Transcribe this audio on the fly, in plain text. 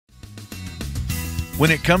When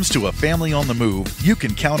it comes to a family on the move, you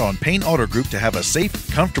can count on Payne Auto Group to have a safe,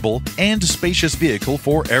 comfortable, and spacious vehicle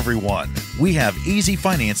for everyone. We have easy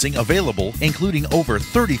financing available, including over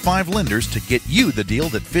 35 lenders to get you the deal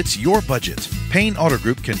that fits your budget. Payne Auto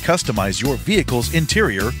Group can customize your vehicle's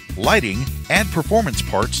interior, lighting, add performance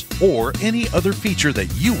parts, or any other feature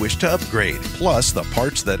that you wish to upgrade. Plus, the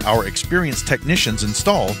parts that our experienced technicians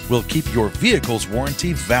install will keep your vehicle's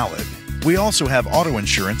warranty valid. We also have auto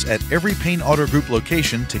insurance at every Payne Auto Group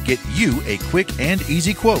location to get you a quick and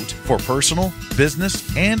easy quote for personal,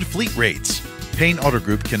 business, and fleet rates. Payne Auto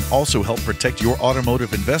Group can also help protect your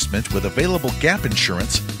automotive investment with available gap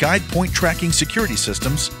insurance, guide point tracking security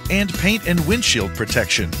systems, and paint and windshield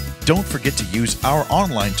protection. Don't forget to use our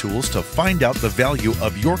online tools to find out the value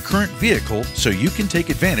of your current vehicle so you can take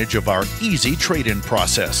advantage of our easy trade-in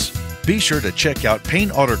process. Be sure to check out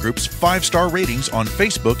Payne Auto Group's 5-star ratings on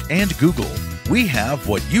Facebook and Google. We have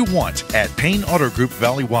what you want at Payne Auto Group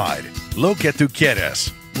Valley-wide. Lo que tú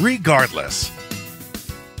quieres, regardless.